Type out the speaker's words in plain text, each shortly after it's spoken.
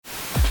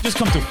just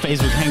come to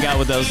Facebook, hang out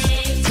with us.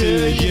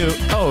 To you.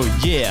 Oh,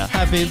 yeah.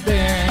 Happy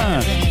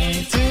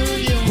birthday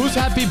to you. Whose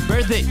happy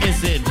birthday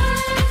is it?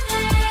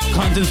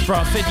 Contents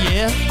Prophet,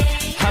 yeah.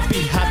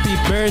 Happy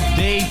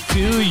birthday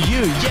to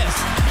you. Yes.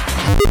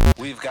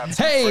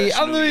 Hey,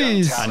 I'm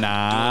Luis. And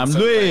I'm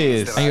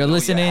Luis. And you're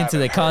listening to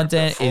the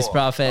Content is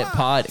Profit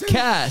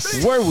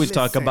podcast, where we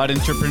talk about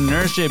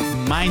entrepreneurship,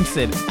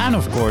 mindset, and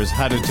of course,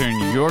 how to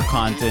turn your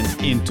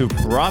content into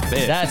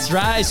profit. That's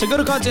right. So go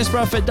to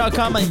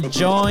contentsprofit.com and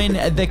join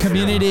the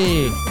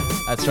community.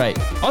 That's right.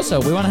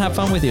 Also, we want to have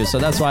fun with you, so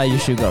that's why you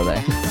should go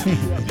there.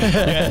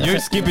 Yeah, you're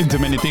skipping too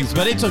many things,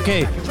 but it's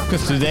okay,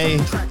 because today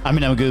I'm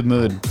in a good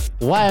mood.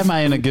 Why am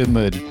I in a good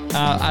mood?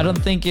 I don't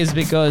think it's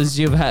because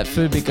you've had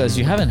food, because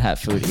you haven't had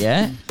food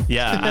yet.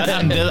 Yeah,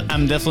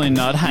 I'm definitely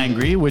not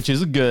hungry, which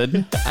is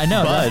good. I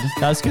know, but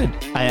that's good.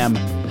 I am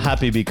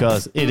happy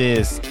because it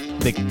is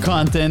the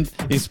Content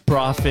is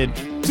Profit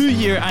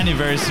 2-year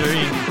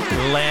anniversary.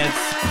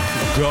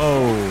 Let's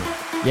go.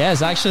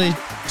 Yes, actually,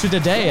 to the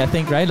day, I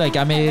think, right? Like,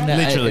 I mean,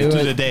 literally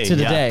to the day. To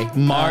the day.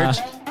 March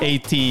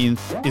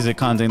 18th is the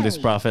Content is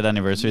Profit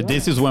anniversary.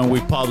 This is when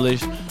we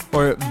publish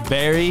our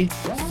very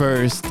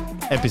first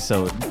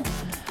episode.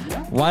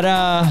 What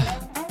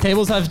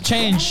tables have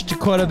changed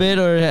quite a bit,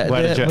 or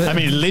I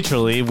mean,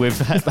 literally, we've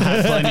had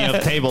plenty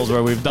of tables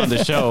where we've done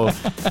the show,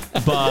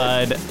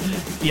 but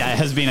yeah, it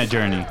has been a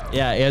journey.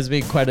 Yeah, it has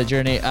been quite a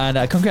journey,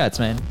 and congrats,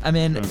 man. I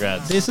mean,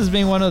 this has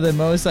been one of the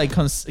most like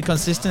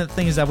consistent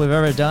things that we've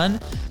ever done,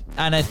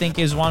 and I think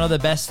is one of the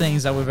best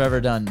things that we've ever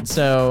done.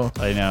 So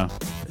I know.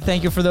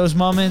 Thank you for those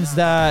moments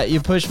that you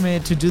pushed me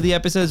to do the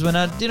episodes when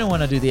I didn't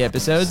want to do the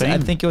episodes. Same. I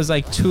think it was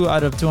like 2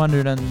 out of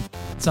 200 and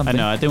something. I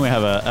know. I think we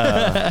have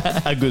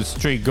a good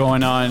streak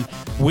going on.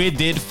 We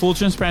did, full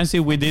transparency,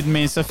 we did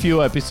miss a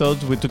few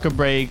episodes. We took a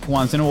break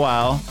once in a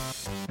while.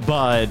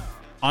 But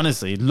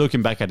honestly,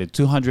 looking back at it,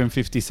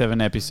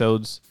 257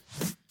 episodes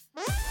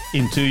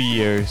in 2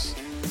 years,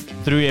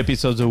 3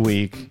 episodes a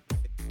week,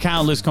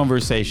 countless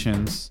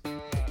conversations,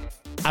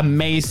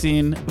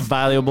 amazing,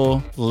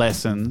 valuable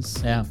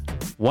lessons. Yeah.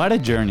 What a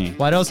journey.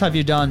 What else have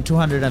you done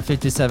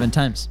 257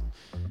 times?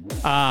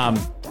 I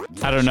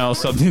don't know,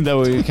 something that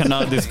we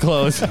cannot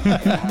disclose on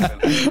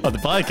the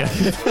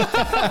podcast.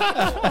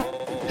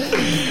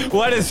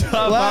 What is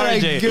up, what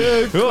RJ? A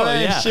good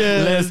question.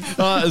 Yeah.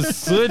 Let's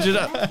switch it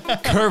up.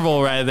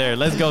 Curveball right there.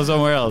 Let's go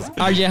somewhere else.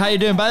 RJ, how you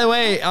doing? By the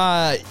way,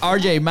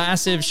 RJ,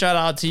 massive shout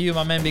out to you,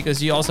 my man,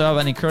 because you also have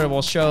an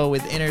incredible show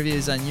with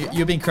interviews, and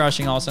you've been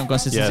crushing also on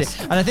consistency. Yes.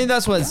 And I think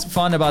that's what's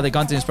fun about the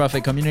Content is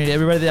Profit community.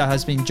 Everybody that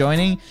has been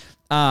joining,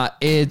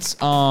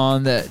 it's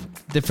on the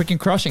freaking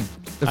crushing.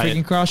 The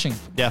freaking crushing.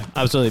 Yeah,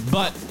 absolutely.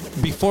 But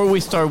before we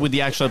start with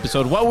the actual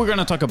episode, what we're going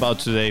to talk about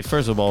today,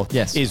 first of all,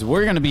 is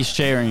we're going to be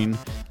sharing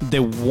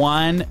the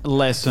one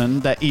lesson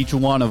that each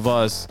one of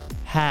us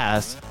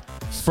has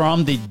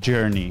from the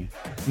journey.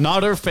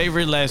 Not our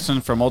favorite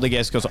lesson from all the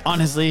guests, because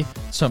honestly,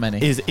 so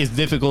many. Is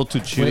difficult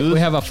to choose. We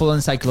have a full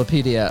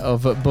encyclopedia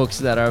of books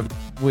that are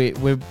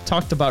we've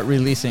talked about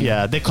releasing.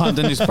 Yeah, the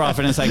Content is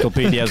Profit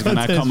Encyclopedia is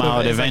gonna come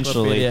out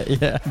eventually.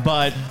 Yeah.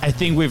 But I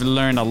think we've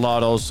learned a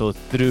lot also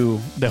through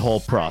the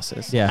whole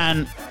process. Yeah.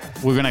 And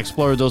we're gonna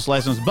explore those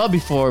lessons. But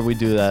before we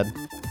do that,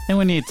 then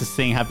we need to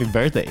sing Happy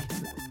Birthday.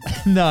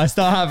 No, it's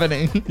not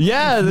happening.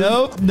 Yeah,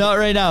 nope, not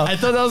right now. I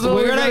thought that was what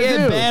we're gonna get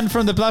do. banned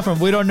from the platform.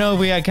 We don't know if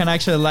we can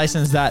actually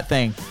license that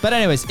thing. But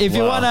anyways, if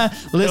you wanna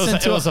listen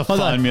to it was a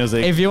fun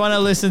music. If you wanna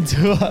listen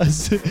to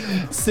us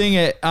sing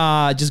it,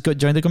 just go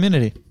join the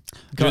community.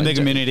 Join the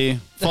community.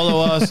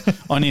 Follow us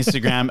on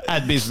Instagram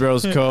at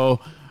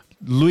BeastBrosCo.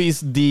 Luis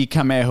D.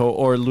 Camejo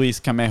or Luis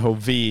Camejo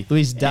V.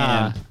 Luis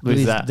Da.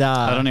 Luis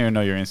Da. I don't even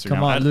know your Instagram.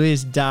 Come on,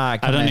 Luis Da.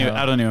 Camejo.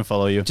 I don't even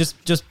follow you.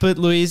 Just put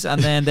Luis, and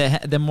then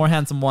the more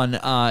handsome one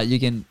you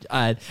can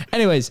add.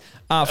 Anyways,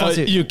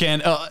 you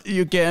can.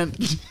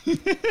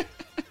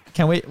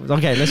 Can we?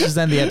 Okay, let's just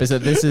end the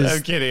episode. This is.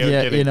 I'm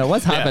kidding. You know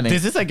what's happening.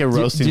 This is like a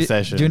roasting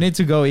session. Do you need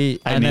to go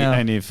eat? I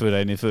need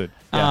food.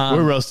 Yeah,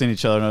 we're roasting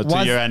each other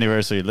to your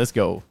anniversary. Let's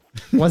go.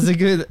 What's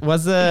your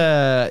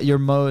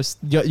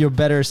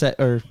better set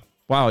or?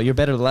 Wow, your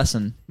better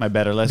lesson. My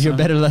better lesson. Your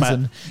better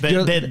lesson.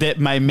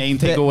 My main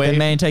takeaway. The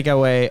main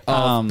takeaway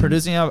of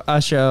producing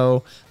a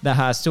show that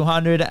has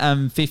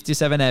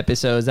 257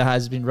 episodes, that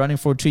has been running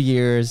for 2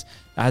 years,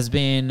 has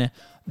been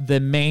the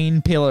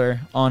main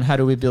pillar on how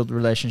do we build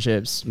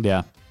relationships.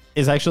 Yeah.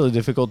 It's actually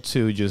difficult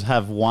to just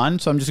have one.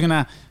 So I'm just going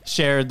to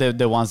share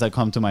the ones that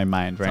come to my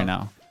mind right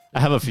now. I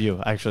have a few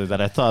actually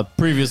that I thought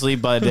previously,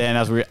 but then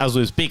as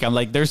we speak, I'm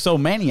like, there's so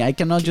many. I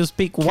cannot just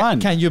pick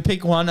one. Can you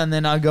pick one and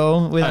then I'll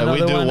go with another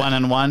one? We do one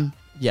and one?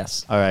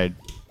 Yes. All right.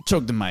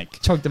 Choke the mic.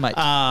 Choke the mic.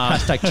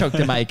 Hashtag choke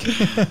the mic.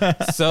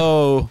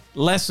 So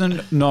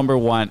lesson number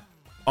 1,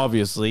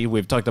 obviously,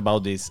 we've talked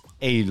about this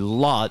a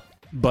lot,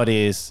 but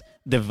is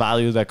the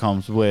value that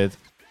comes with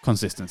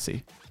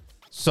consistency.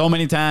 So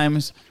many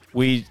times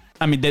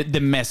the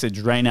message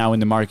right now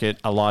in the market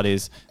a lot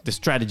is the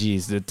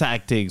strategies, the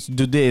tactics,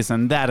 do this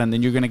and that, and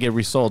then you're going to get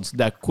results.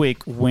 That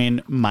quick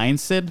win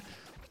mindset,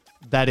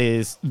 that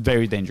is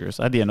very dangerous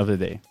at the end of the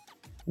day.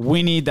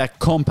 we need that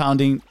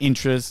compounding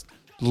interest,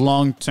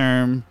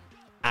 long-term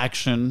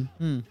action.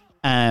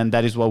 And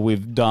that is what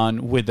we've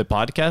done with the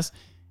podcast.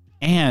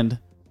 And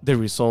the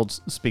results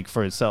speak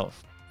for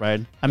itself,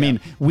 right? I mean,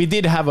 we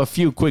did have a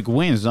few quick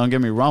wins, don't get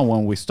me wrong,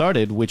 when we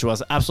started, which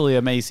was absolutely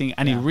amazing.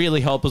 And it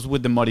really helped us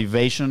with the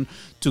motivation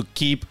to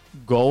keep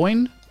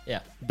going.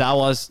 Yeah. That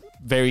was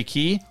very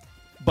key.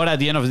 But at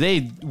the end of the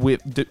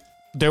day,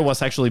 there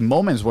was actually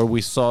moments where we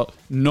saw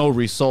no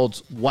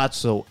results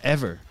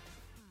whatsoever.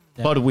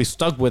 Yeah. But we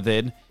stuck with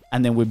it.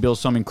 And then we built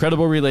some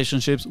incredible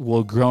relationships.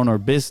 We've grown our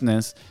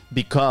business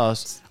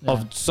because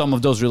of some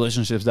of those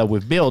relationships that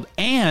we've built.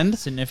 And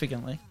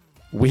significantly,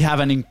 we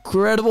have an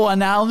incredible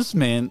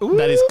announcement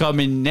that is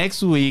coming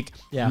next week,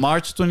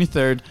 March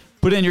 23rd.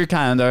 Put it in your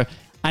calendar.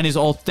 And it's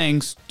all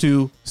thanks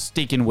to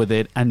sticking with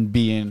it and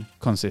being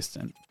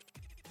consistent.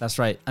 That's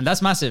right. And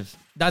that's massive.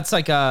 That's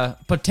like a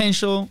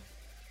potential.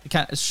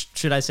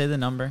 Should I say the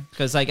number?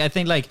 Because like I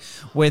think like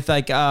with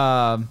like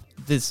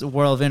this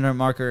world of internet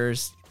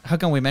marketers, how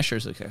can we measure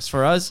success?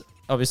 For us,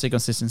 obviously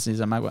consistency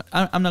is a mag one.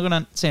 I'm not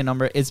gonna say a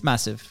number. It's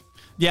massive.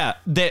 Yeah,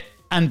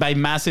 and by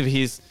massive,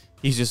 he's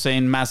just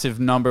saying massive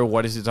number.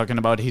 What is he talking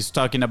about? He's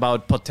talking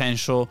about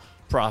potential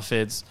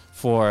profits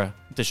for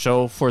the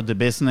show, for the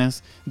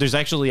business. There's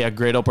actually a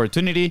great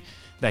opportunity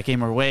that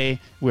came our way.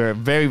 We're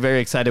very,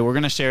 very excited. We're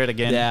gonna share it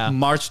again,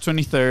 March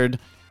 23rd.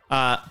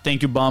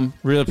 Thank you, Bum.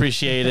 Really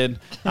appreciate it.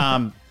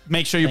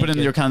 Make sure you put it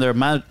in your calendar.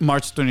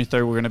 March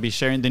 23rd, we're going to be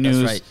sharing the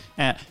news. That's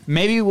right.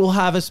 Maybe we'll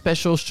have a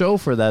special show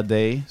for that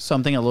day,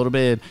 something a little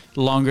bit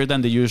longer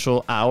than the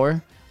usual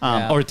hour.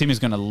 Our team is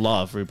going to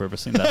love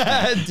repurposing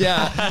that.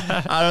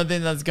 Yeah, I don't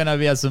think that's going to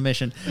be a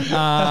submission.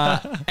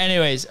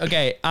 Anyways,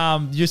 okay,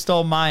 you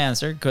stole my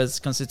answer because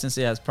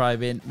consistency has probably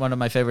been one of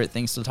my favorite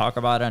things to talk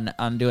about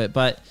and do it.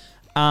 But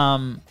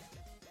I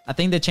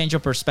think the change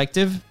of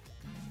perspective,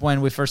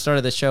 when we first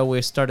started the show,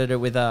 we started it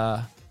with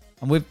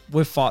and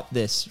we've fought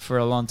this for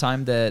a long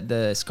time,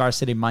 the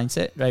scarcity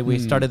mindset, right? We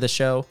started the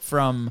show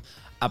from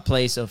a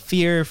place of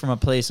fear, from a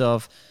place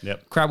of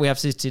crap, we have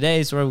 60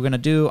 days, what are we going to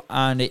do?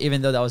 And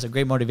even though that was a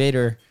great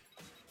motivator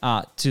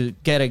to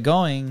get it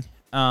going,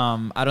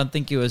 I don't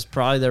think it was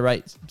probably the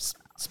right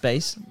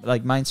space,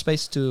 like mind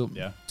space to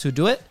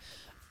do it.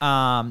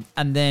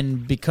 And then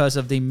because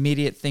of the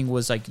immediate thing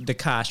was like the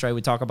cash, right?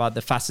 We talk about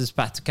the fastest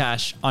path to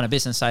cash on a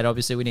business side.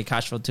 Obviously, we need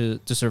cash flow to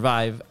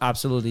survive.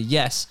 Absolutely,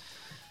 yes.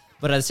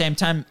 But at the same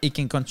time, it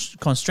can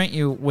constrain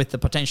you with the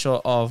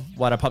potential of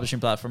what a publishing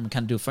platform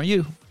can do for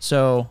you.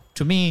 So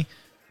to me,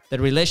 the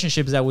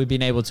relationships that we've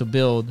been able to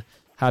build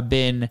have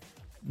been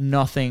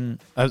nothing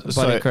but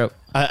incredible.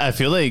 I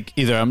feel like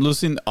either I'm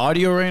losing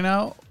audio right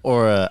now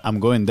or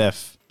I'm going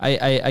deaf.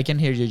 I can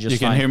hear you just fine. You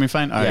can hear me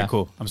fine? All right,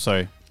 cool. I'm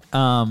sorry.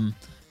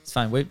 It's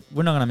fine. We're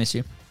not going to miss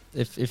you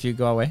if you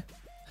go away.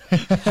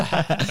 But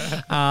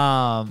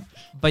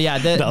yeah.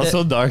 That was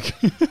so dark.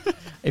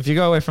 If you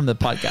go away from the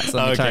podcast,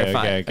 let me try to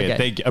find. Okay.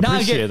 Thank you. I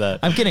appreciate that.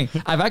 I'm kidding.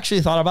 I've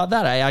actually thought about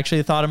that. I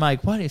actually thought, I'm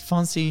like, what if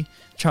Fonzie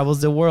travels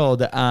the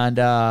world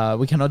and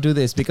we cannot do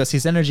this because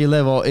his energy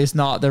level is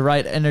not the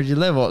right energy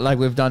level like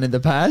we've done in the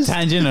past?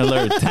 Tangent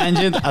alert.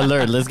 Tangent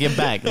alert. Let's get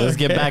back. Let's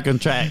get back on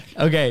track.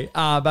 Okay.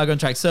 Back on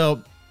track.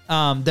 So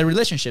the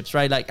relationships,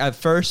 right? Like at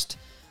first,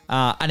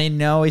 and I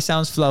know it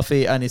sounds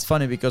fluffy and it's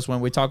funny because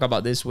when we talk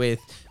about this with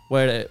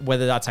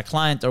whether that's a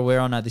client or we're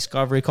on a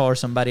discovery call or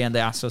somebody and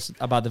they ask us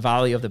about the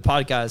value of the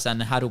podcast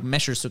and how to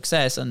measure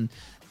success. And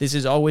this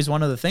is always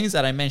one of the things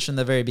that I mentioned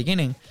at the very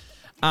beginning.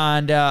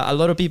 And a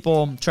lot of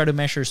people try to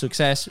measure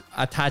success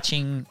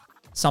attaching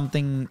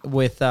something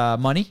with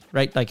money,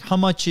 right? Like how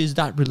much is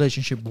that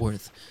relationship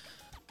worth?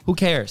 Who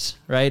cares,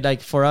 right?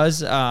 Like for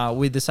us,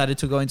 we decided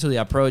to go into the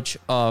approach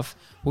of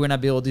we're going to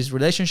build these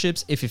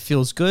relationships if it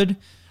feels good.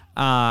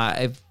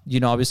 If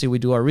obviously we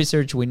do our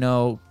research, we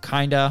know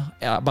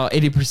about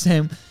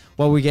 80%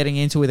 what we're getting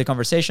into with the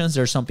conversations.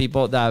 There's some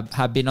people that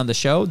have been on the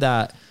show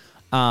that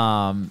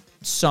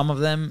some of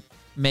them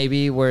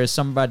maybe were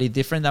somebody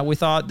different that we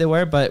thought they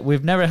were, but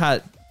we've never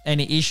had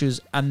any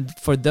issues. And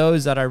for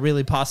those that are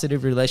really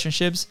positive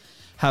relationships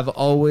have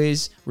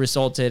always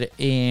resulted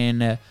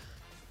in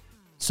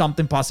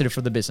something positive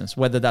for the business,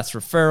 whether that's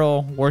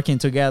referral, working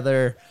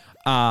together,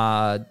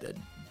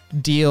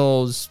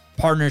 deals,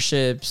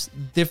 partnerships,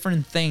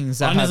 different things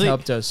that honestly, have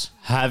helped us.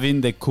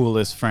 Having the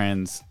coolest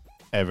friends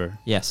ever.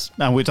 Yes.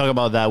 And we talk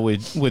about that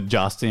with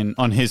Justin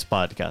on his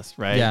podcast,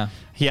 right? Yeah.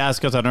 He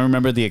asked us, I don't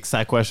remember the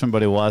exact question,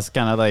 but it was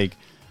kind of like,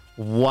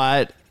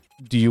 what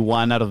do you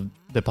want out of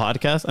the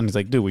podcast? And he's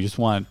like, dude, we just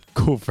want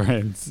cool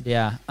friends.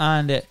 Yeah.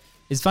 And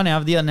it's funny, I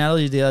have the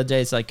analogy the other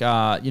day. It's like,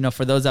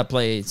 for those that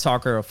play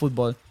soccer or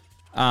football,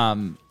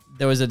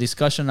 there was a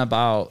discussion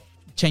about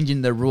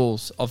changing the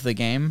rules of the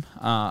game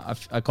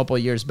a couple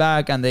of years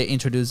back, and they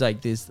introduced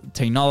like this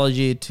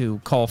technology to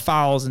call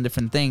fouls and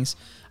different things.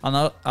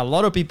 And a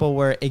lot of people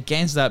were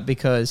against that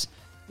because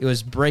it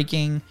was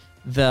breaking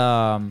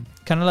the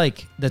kind of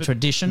like the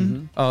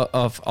tradition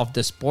of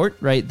the sport,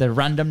 right? The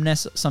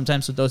randomness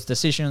sometimes of those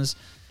decisions.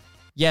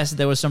 Yes,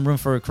 there was some room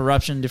for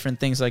corruption, different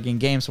things like in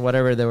games or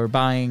whatever, they were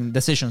buying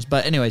decisions.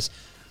 But anyways,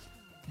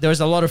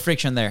 there's a lot of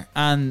friction there.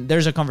 And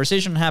there's a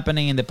conversation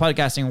happening in the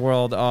podcasting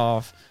world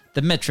of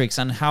the metrics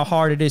and how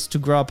hard it is to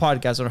grow a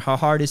podcast or how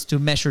hard it is to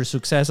measure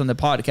success on the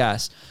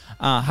podcast.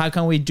 How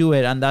can we do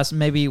it? And that's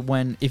maybe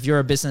when, if you're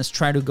a business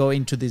trying to go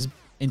into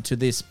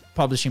this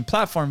publishing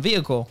platform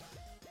vehicle,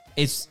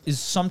 it's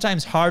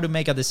sometimes hard to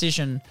make a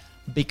decision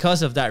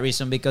because of that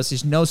reason, because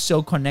it's not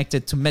so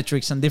connected to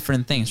metrics and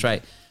different things,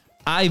 right?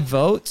 I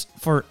vote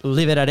for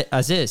leave it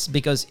as is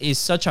because it's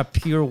such a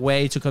pure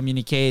way to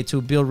communicate, to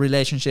build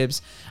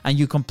relationships, and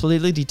you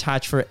completely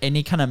detach for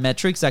any kind of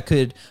metrics that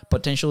could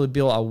potentially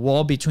build a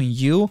wall between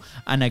you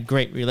and a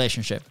great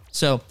relationship.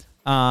 So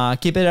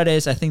keep it as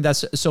is. I think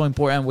that's so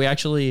important. We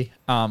actually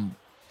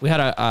we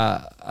had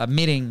a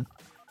meeting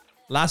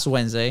last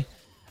Wednesday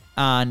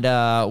and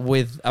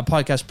with a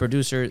podcast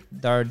producer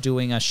that are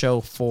doing a show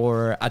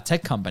for a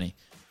tech company.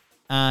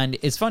 And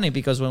it's funny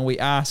because when we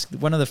asked,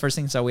 one of the first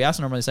things that we ask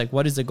normally is like,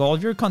 what is the goal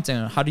of your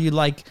content? How do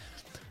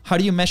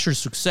you measure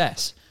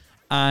success?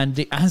 And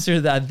the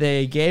answer that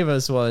they gave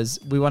us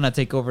was, we want to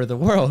take over the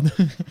world.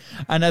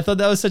 And I thought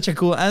that was such a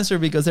cool answer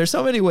because there's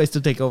so many ways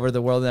to take over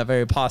the world in a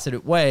very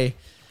positive way.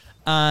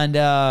 And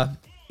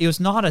it was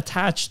not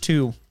attached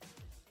to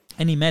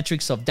any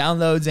metrics of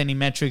downloads, any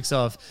metrics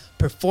of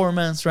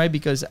performance, right?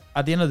 Because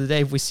at the end of the day,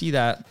 if we see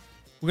that,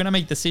 we're going to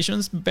make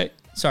decisions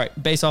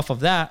based off of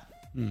that.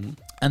 Mm-hmm.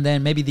 And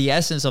then maybe the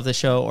essence of the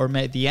show or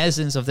the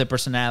essence of the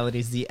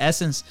personalities, the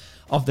essence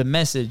of the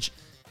message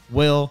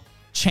will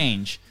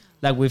change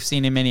like we've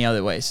seen in many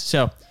other ways.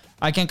 So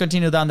I can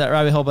continue down that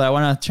rabbit hole, but I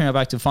want to turn it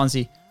back to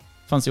Fonzie.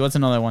 Fonzie, what's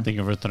another one? Thank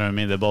you for throwing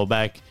me the ball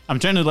back. I'm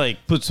trying to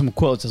put some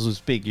quotes as we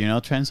speak,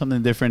 trying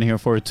something different here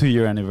for a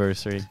 2-year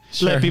anniversary.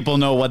 Sure. Let people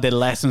know what the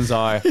lessons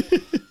are.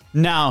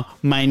 Now,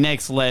 my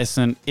next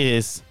lesson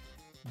is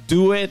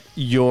do it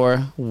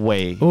your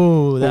way.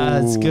 Oh,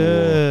 that's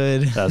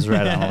good. That's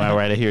right. I'm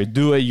right here.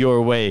 Do it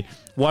your way.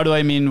 What do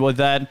I mean with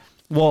that?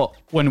 Well,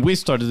 when we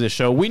started the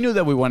show, we knew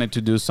that we wanted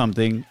to do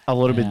something a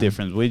little bit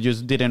different. We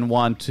just didn't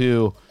want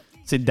to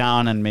sit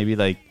down and maybe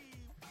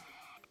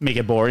make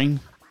it boring.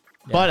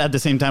 Yeah. But at the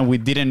same time, we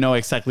didn't know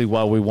exactly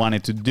what we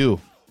wanted to do.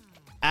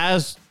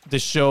 As the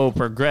show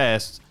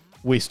progressed,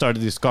 we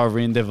started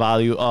discovering the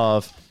value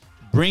of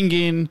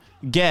bringing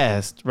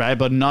guests, right?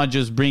 But not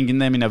just bringing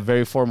them in a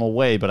very formal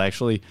way, but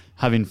actually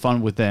having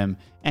fun with them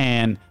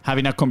and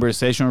having a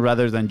conversation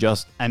rather than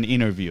just an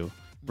interview,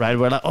 right?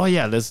 We're like, oh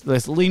yeah,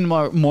 let's lean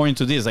more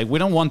into this. We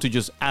don't want to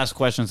just ask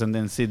questions and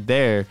then sit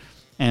there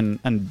and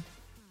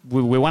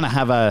we want to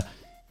have a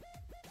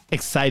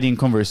exciting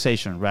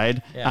conversation,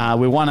 right? Yeah.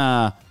 We want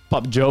to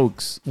pop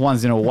jokes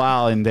once in a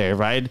while in there,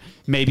 right?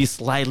 Maybe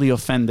slightly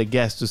offend the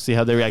guests to see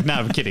how they react. No,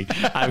 I'm kidding.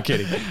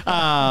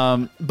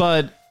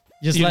 But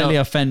just slightly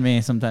offend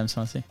me sometimes,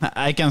 Fonzie.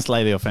 I can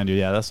slightly offend you.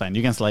 Yeah, that's fine.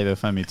 You can slightly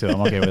offend me too. I'm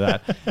okay with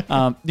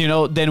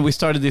that. Then we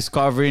started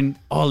discovering,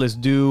 let's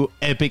do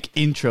epic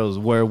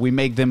intros where we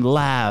make them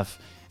laugh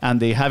and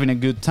they're having a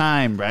good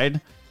time, right?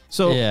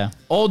 So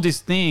all these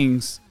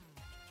things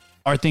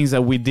are things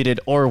that we did it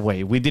our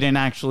way. We didn't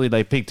actually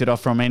picked it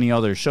up from any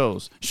other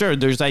shows. Sure,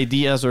 there's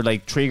ideas or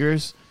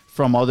triggers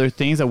from other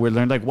things that we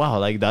learned wow,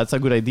 that's a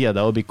good idea.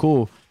 That would be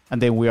cool.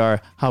 And then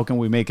how can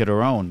we make it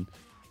our own?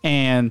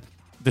 And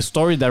the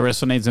story that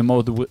resonates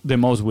the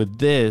most with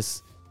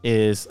this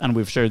is, and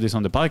we've shared this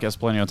on the podcast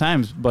plenty of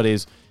times, but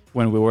is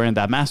when we were in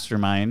that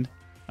mastermind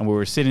and we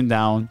were sitting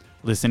down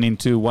listening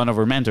to one of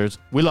our mentors.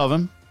 We love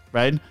him,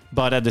 right?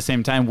 But at the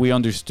same time, we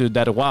understood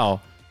that,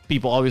 wow,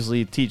 people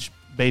obviously teach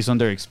based on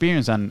their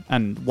experience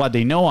and what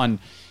they know, and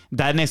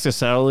that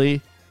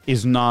necessarily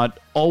is not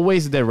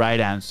always the right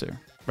answer,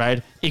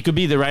 right? It could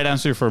be the right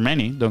answer for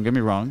many, don't get me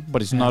wrong,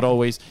 but it's not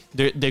always.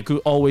 There could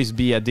always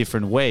be a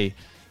different way.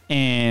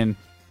 And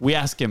we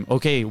ask him,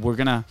 okay, we're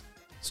going to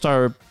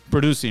start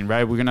producing,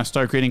 right? We're going to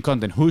start creating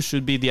content. Who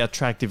should be the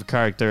attractive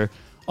character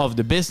of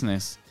the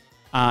business?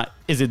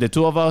 Is it the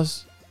two of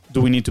us? Do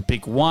we need to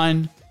pick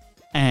one?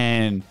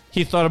 And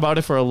he thought about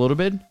it for a little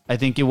bit. I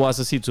think it was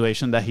a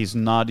situation that he's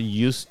not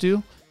used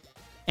to.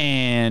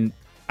 And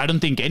I don't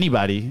think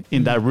anybody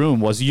in that room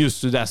was used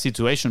to that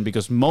situation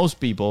because most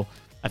people,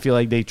 I feel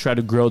like they try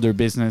to grow their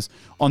business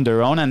on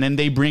their own and then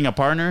they bring a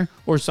partner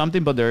or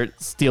something, but they're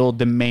still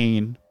the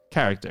main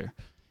character.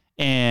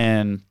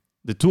 And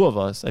the two of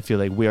us, I feel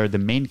like we are the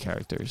main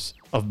characters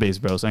of Biz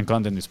Bros and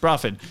Content is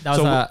Profit.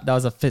 That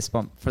was a fist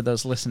bump for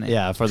those listening.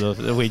 Yeah, for those,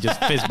 we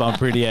just fist bump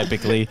pretty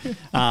epically,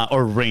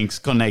 or rings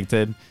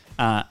connected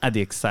at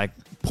the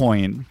exact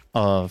point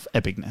of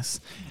epicness.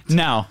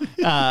 Now,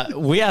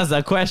 we asked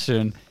that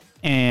question,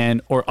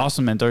 and our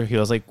awesome mentor, he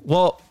was like,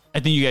 well, I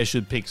think you guys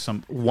should pick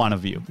one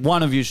of you.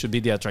 One of you should be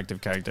the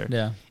attractive character.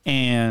 Yeah.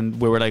 And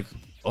we were like,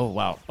 oh,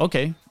 wow.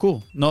 Okay,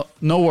 cool. No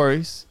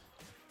worries.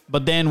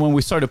 But then when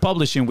we started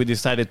publishing, we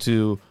decided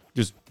to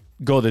just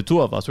go the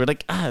two of us. We're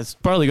like, it's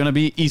probably going to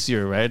be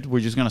easier, right? We're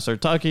just going to start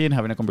talking,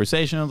 having a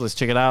conversation. Let's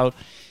check it out.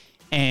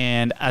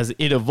 And as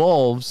it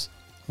evolves,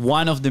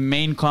 one of the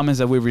main comments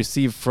that we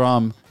receive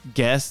from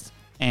guests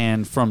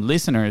and from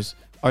listeners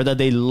are that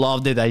they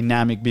love the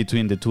dynamic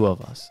between the two of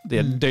us.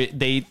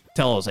 They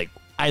tell us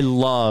I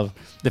love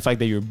the fact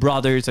that you're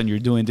brothers and you're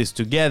doing this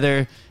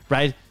together,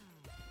 right?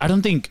 I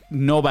don't think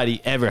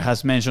nobody ever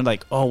has mentioned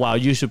like, oh wow,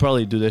 you should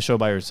probably do the show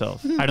by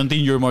yourself. I don't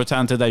think you're more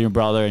talented than your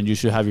brother and you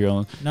should have your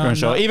own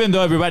show. Even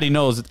though everybody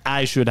knows that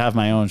I should have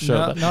my own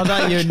show. Not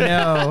that you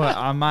know,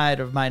 I might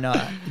or might not.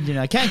 You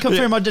know, I can't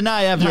confirm or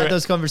deny I've had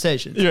those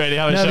conversations. You already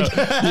have a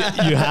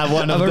show. You have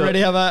one of those. I already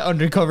have an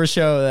undercover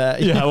show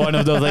that. You have one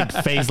of those like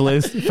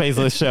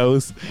faceless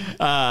shows.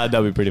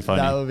 That'd be pretty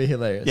funny. That would be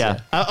hilarious. Yeah.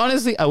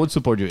 Honestly, I would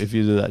support you if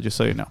you do that, just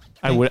so you know.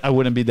 I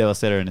wouldn't be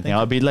devastated or anything.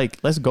 I'll be like,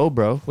 let's go,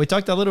 bro. We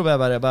talked a little bit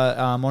about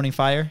Morning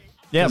Fire.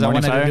 Yeah, I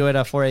wanted to do it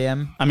at 4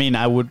 a.m. I mean,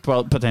 I would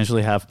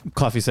potentially have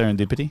coffee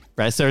serendipity,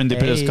 right?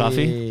 Serendipitous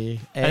coffee.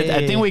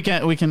 I think we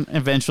can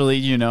eventually,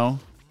 you know,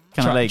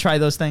 kind of like try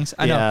those things.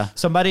 I know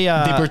somebody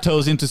dip our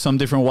toes into some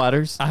different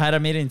waters. I had a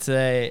meeting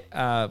today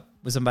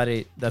with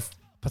somebody that's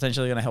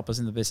potentially going to help us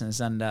in the business,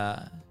 and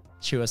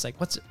she was like,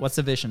 "What's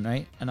the vision,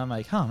 right?" And I'm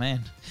like, "Oh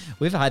man,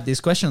 we've had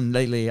this question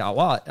lately a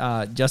lot."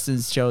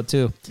 Justin's show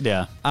too.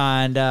 Yeah,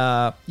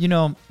 and you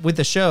know, with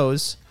the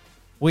shows.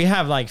 We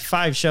have like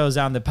 5 shows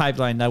down the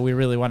pipeline that we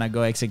really want to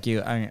go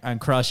execute and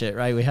crush it,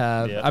 right? We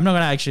have, I'm not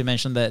going to actually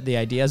mention the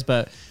ideas,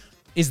 but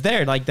it's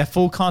there. Like the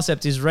full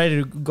concept is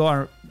ready to go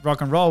on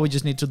rock and roll. We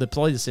just need to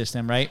deploy the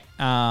system, right?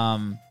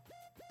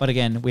 But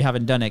again, we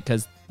haven't done it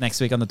because next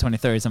week on the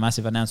 23rd is a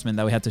massive announcement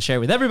that we have to share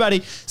with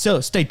everybody.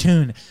 So stay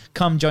tuned.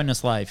 Come join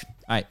us live.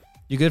 All right.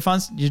 You good,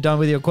 Fonz? You done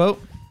with your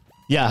quote?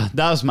 Yeah,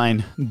 that was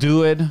mine.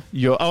 Do it.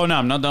 Oh no,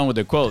 I'm not done with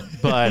the quote,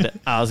 but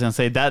I was gonna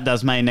say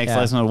that's my next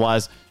lesson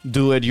was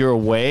do it your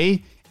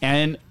way,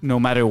 and no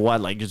matter what,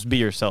 like just be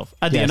yourself.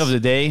 At the end of the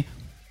day,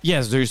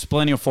 yes, there's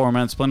plenty of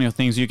formats, plenty of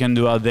things you can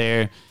do out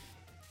there,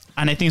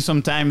 and I think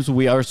sometimes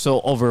we are so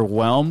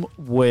overwhelmed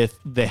with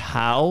the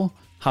how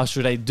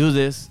should I do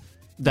this,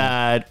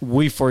 that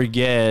we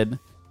forget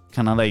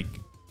kind of like,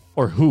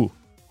 or who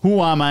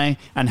am I,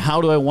 and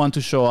how do I want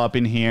to show up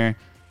in here,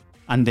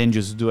 and then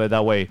just do it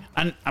that way.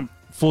 And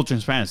full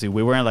transparency,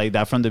 we weren't like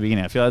that from the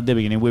beginning. I feel at the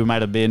beginning we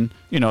might have been,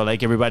 you know,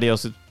 like everybody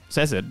else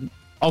says it,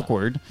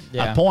 awkward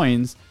at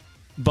points.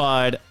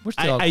 But we're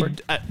still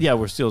awkward.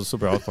 We're still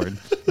super awkward.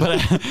 But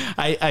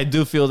I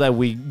do feel that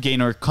we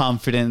gain our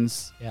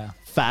confidence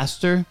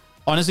faster,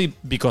 honestly,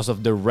 because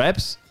of the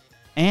reps.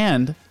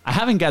 And I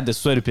haven't got the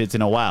sweaty pits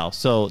in a while,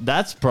 so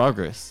that's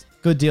progress.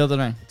 Good deal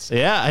tonight.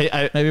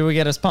 Yeah, maybe we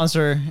get a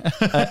sponsor.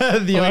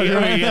 Yeah,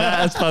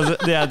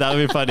 that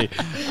would be funny.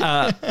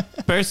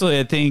 Personally,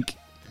 I think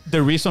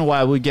the reason why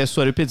I would get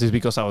sweaty pits is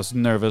because I was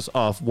nervous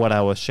of what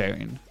I was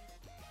sharing.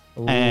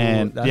 Ooh,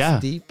 and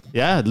that's deep.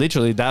 Yeah,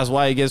 literally, that's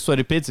why I get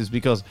sweaty pits, is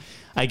because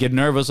I get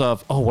nervous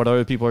of, what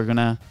other people are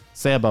gonna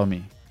say about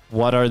me?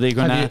 What are they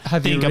gonna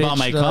think about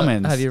my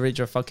comments? Have you reached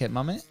your fuck it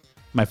moment?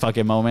 My fuck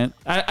it moment.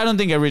 I don't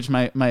think I reached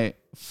my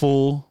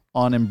full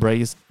on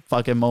embrace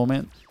fuck it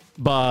moment.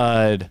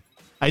 But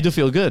I do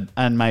feel good,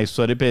 and my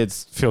sweaty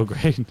pits feel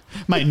great.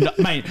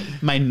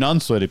 My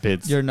non-sweaty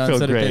pits Your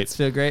non-sweaty pits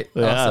feel great?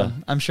 Yeah.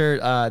 Awesome. I'm sure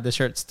the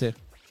shirts too.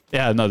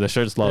 Yeah, no, the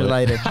shirts love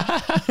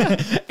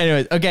it.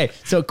 Anyways, okay,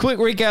 so quick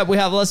recap. We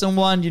have lesson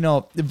 1, you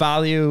know, the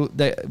value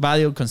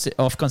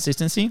of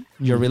consistency,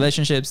 your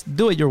relationships,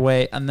 do it your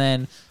way. And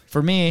then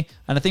for me,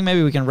 and I think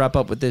maybe we can wrap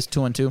up with this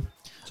 2 and 2,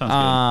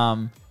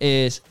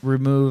 is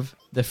remove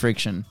the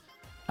friction.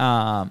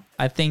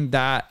 I think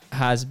that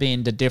has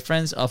been the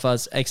difference of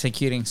us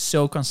executing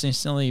so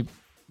consistently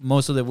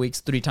most of the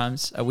weeks 3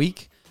 times a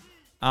week,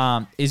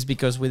 is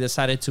because we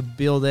decided to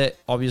build it,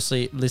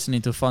 obviously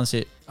listening to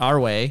Fonzie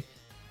our way,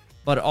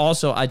 but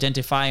also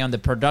identifying on the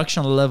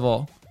production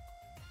level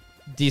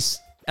these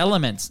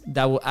elements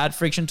that will add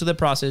friction to the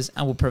process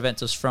and will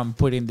prevent us from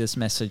putting this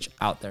message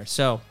out there.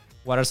 So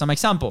what are some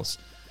examples?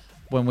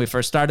 When we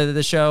first started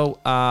the show,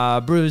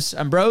 Bruce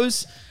and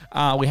Bros,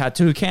 we had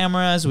 2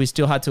 cameras. We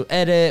still had to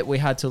edit. We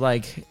had to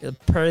like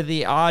pair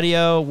the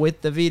audio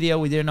with the video.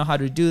 We didn't know how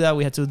to do that.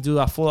 We had to do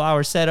a full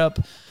hour setup.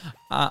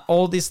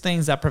 All these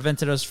things that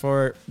prevented us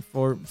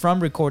from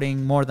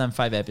recording more than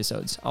 5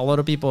 episodes. A lot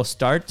of people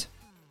start,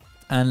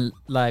 and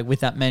like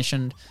with that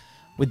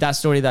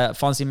story that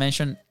Fonzie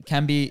mentioned,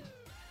 can be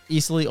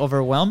easily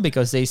overwhelmed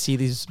because they see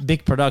these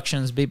big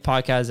productions, big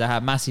podcasts that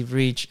have massive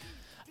reach.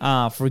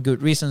 For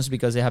good reasons,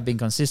 because they have been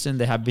consistent,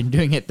 they have been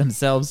doing it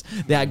themselves,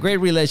 they have great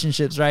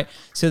relationships, right?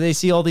 So they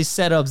see all these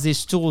setups,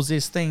 these tools,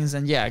 these things,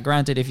 and yeah,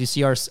 granted, if you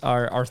see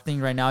our thing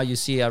right now, you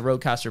see a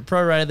Rodecaster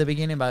Pro right at the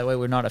beginning. By the way,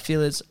 we're not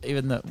affiliates,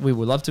 even though we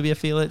would love to be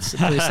affiliates.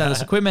 Please sell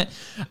us equipment.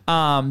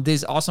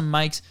 These awesome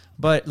mics,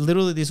 but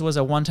literally this was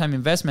a one-time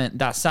investment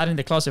that sat in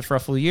the closet for a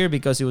full year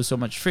because it was so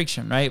much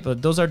friction, right?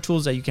 But those are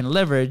tools that you can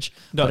leverage.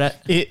 No,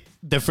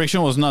 the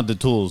friction was not the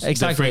tools.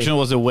 Exactly. The friction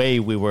was the way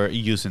we were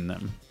using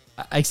them.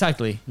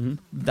 Exactly. Mm-hmm.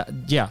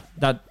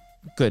 That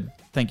good.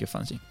 Thank you,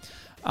 Fonzie.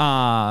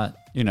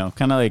 You know,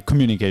 kind of like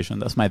communication.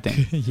 That's my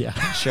thing. Yeah,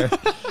 sure.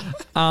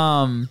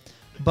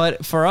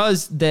 But for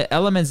us, the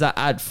elements that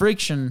add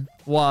friction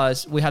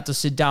was we had to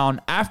sit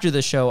down after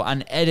the show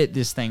and edit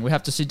this thing. We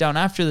have to sit down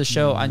after the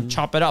show and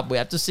chop it up. We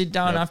have to sit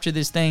down after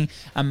this thing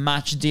and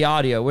match the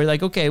audio. We're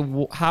like, okay,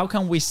 how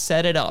can we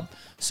set it up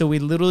So we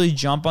literally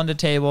jump on the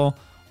table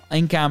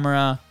in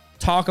camera,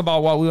 talk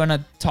about what we want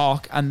to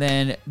talk, and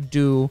then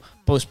do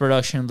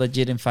post-production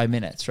legit in 5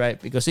 minutes,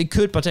 right? Because it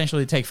could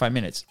potentially take 5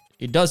 minutes.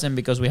 It doesn't,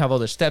 because we have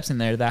other steps in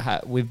there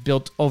that we've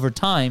built over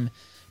time.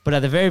 But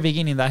at the very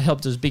beginning, that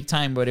helped us big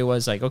time. But it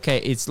was like, okay,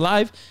 it's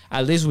live.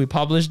 At least we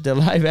published the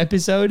live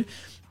episode.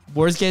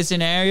 Worst case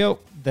scenario,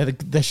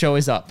 the show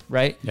is up,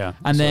 right? Yeah.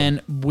 And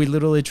then we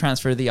literally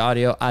transfer the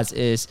audio as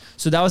is.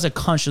 So that was a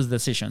conscious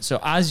decision. So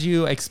as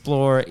you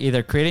explore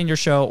either creating your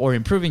show or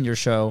improving your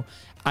show,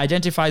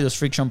 identify those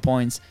friction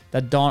points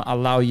that don't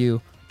allow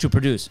you to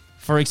produce.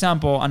 For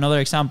example, another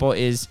example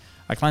is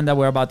a client that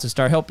we're about to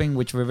start helping,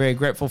 which we're very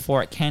grateful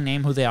for. I can't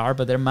name who they are,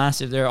 but they're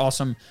massive. They're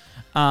awesome.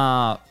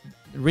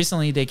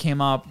 Recently, they came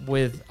up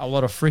with a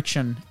lot of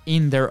friction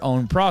in their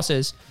own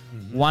process.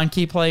 Mm-hmm. One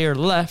key player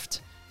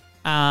left,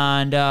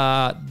 and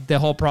the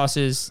whole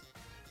process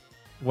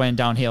went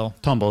downhill.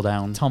 Tumble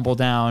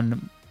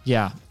down.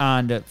 Yeah,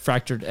 and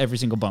fractured every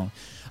single bone.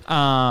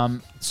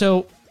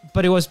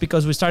 But it was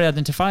because we started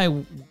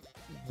identifying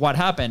what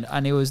happened,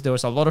 and there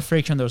was a lot of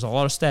friction. There was a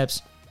lot of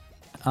steps.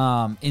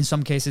 In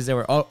some cases, they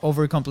were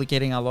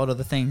overcomplicating a lot of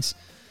the things,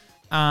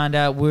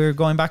 and we're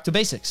going back to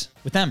basics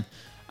with them,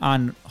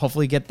 and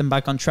hopefully get them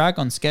back on track,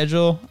 on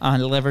schedule,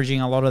 and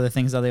leveraging a lot of the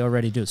things that they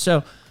already do.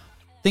 So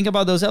think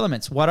about those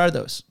elements. What are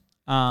those?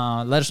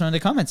 Let us know in the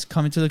comments.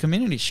 Come into the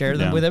community. Share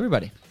them with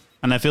everybody.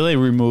 And I feel like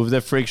remove the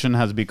friction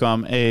has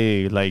become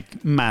a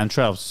like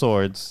mantra of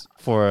sorts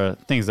for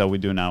things that we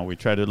do now. We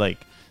try to like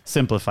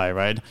simplify,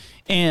 right?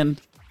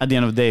 And at the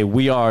end of the day,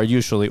 we are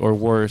usually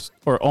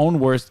our own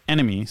worst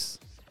enemies.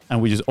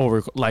 And we just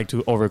like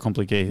to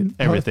overcomplicate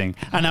everything.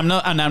 And I'm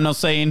not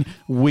saying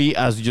we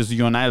as just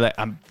you and I. Like,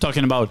 I'm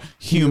talking about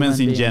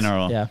humans in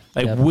general.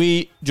 Yeah.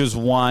 We just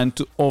want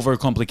to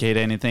overcomplicate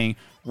anything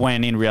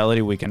when in reality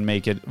we can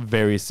make it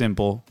very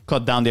simple,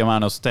 cut down the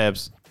amount of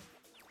steps,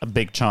 a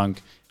big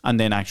chunk, and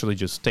then actually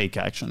just take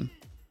action.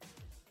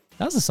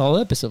 That was a solid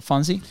episode,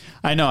 Fonzie.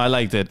 I know, I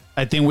liked it.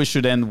 I think we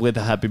should end with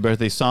a happy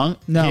birthday song.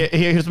 No.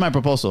 Here's my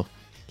proposal.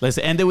 Let's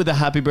end it with a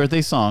happy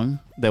birthday song,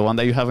 the one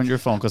that you have on your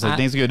phone, because I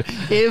think it's good.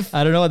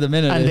 I don't know what the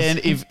minute and is. And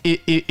then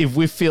if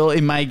we feel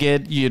it might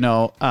get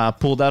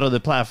pulled out of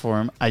the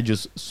platform, I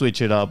just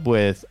switch it up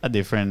with a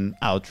different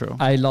outro.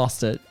 I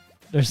lost it.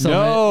 There's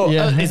so many.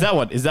 Yeah. Is that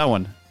one?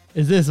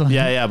 Is this one?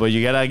 Yeah, but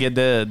you gotta get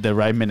the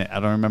right minute. I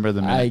don't remember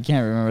the minute. I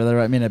can't remember the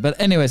right minute. But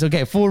anyways,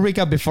 okay, full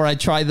recap before I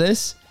try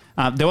this.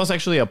 There was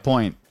actually a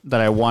point that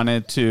I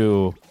wanted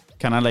to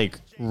kind of like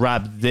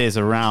wrap this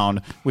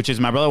around, which is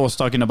my brother was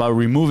talking about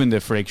removing the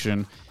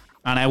friction,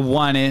 and I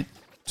wanted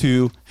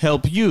to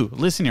help you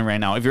listening right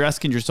now. If you're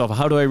asking yourself,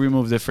 how do I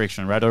remove the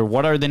friction, right? Or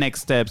what are the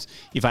next steps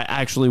if I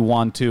actually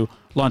want to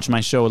launch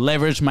my show,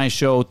 leverage my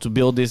show to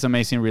build these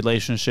amazing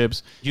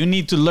relationships? You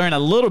need to learn a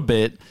little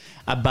bit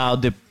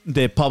about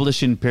the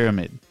publishing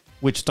pyramid,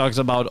 which talks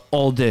about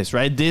all this,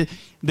 right?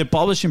 The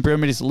publishing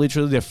pyramid is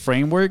literally the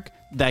framework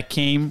that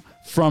came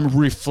from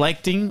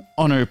reflecting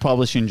on our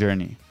publishing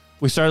journey.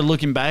 We started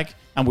looking back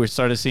and we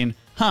started seeing,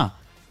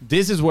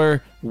 this is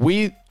where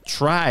we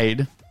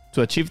tried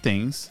to achieve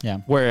things,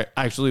 where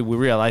actually we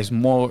realized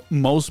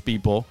most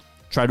people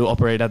try to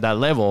operate at that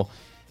level.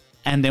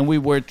 And then we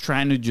were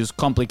trying to just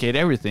complicate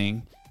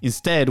everything.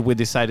 Instead, we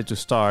decided to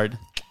start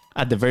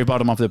at the very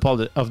bottom of the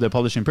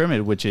publishing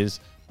pyramid, which is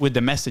with the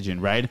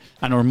messaging, right?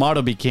 And our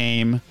motto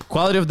became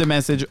quality of the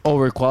message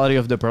over quality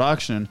of the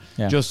production,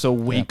 just so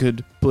we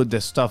could put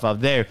the stuff out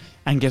there.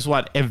 And guess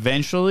what?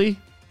 Eventually,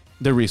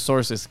 the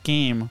resources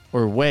came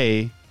our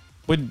way.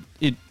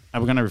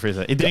 I'm gonna rephrase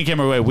that. It didn't come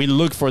our way. We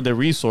looked for the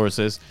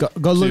resources.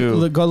 Go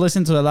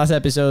listen to the last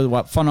episode.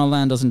 What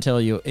Funnelland doesn't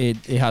tell you,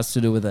 it has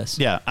to do with this.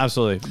 Yeah,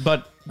 absolutely.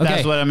 But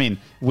that's what I mean.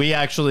 We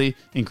actually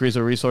increased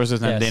our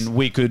resources, and then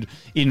we could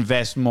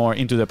invest more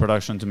into the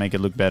production to make it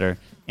look better.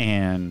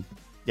 And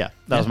that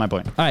was my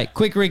point. All right,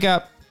 quick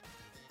recap.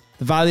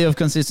 The value of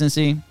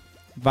consistency,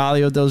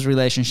 value of those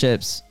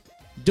relationships.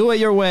 Do it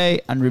your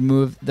way and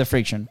remove the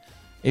friction.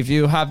 If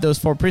you have those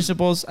 4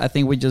 principles, I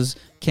think we just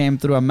came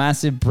through a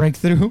massive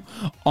breakthrough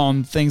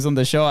on things on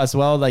the show as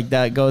well. Like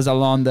that goes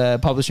along the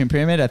publishing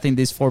pyramid. I think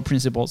these 4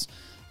 principles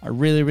are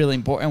really, really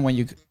important when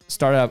you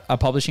start a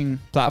publishing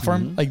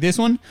platform like this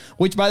one,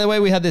 which, by the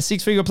way, we have the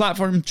 6-figure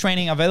platform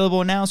training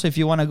available now. So if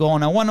you want to go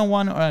on a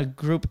one-on-one or a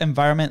group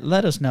environment,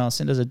 let us know.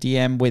 Send us a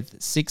DM with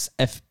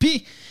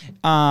 6FP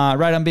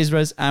right on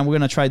Bizres, and we're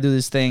going to try to do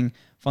this thing.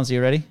 Fonzie,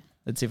 you ready?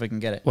 Let's see if I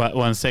can get it.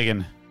 1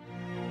 second.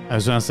 I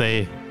was going to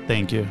say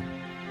thank you.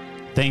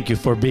 Thank you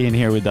for being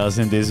here with us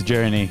in this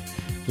journey.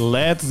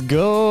 Let's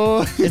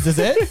go. Is this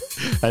it?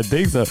 I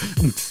think so.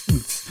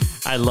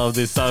 I love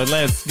this song.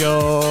 Let's go.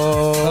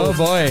 Oh,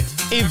 boy.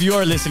 If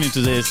you're listening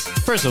to this,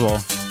 first of all,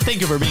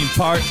 thank you for being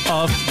part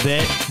of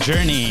the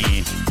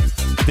journey.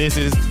 This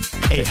is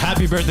a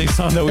happy birthday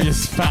song that we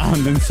just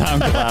found in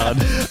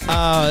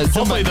SoundCloud.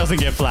 Hopefully it doesn't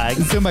get flagged.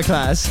 Zumba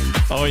class.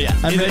 Oh, yeah.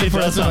 It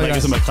does sound like a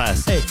Zumba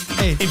class.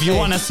 Hey, if you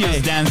want to see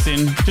us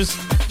dancing, just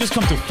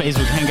come to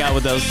Facebook, hang out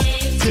with us.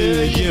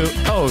 To you.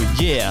 Oh,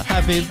 yeah.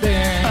 Happy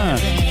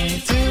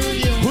birthday to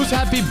you. Whose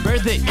happy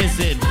birthday is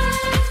it?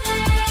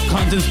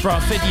 Contents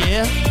Prophet,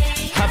 yeah.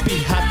 Happy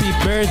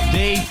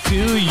birthday to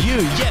you.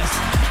 Yes.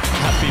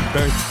 Happy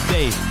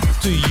birthday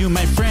to you,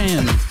 my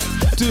friend.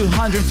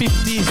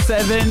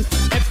 257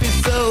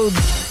 episodes.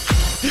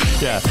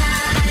 Yeah.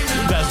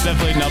 That's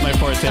definitely not my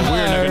forte.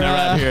 We're not going to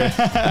rap here.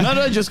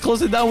 No, just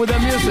close it down with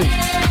that music.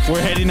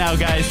 We're heading out,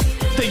 guys.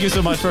 Thank you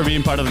so much for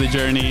being part of the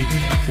journey.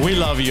 We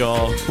love you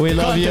all. We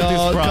love you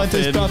all.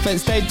 Contents Prophet.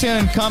 Stay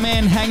tuned. Come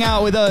in, hang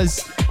out with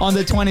us on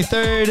the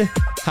 23rd.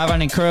 Have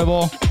an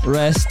incredible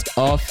rest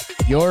of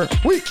your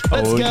week.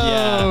 Let's go.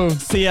 Yeah.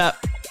 See ya.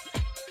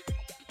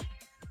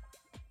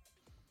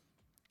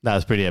 That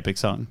was a pretty epic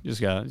song.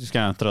 Just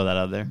gonna throw that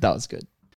out there. That was good.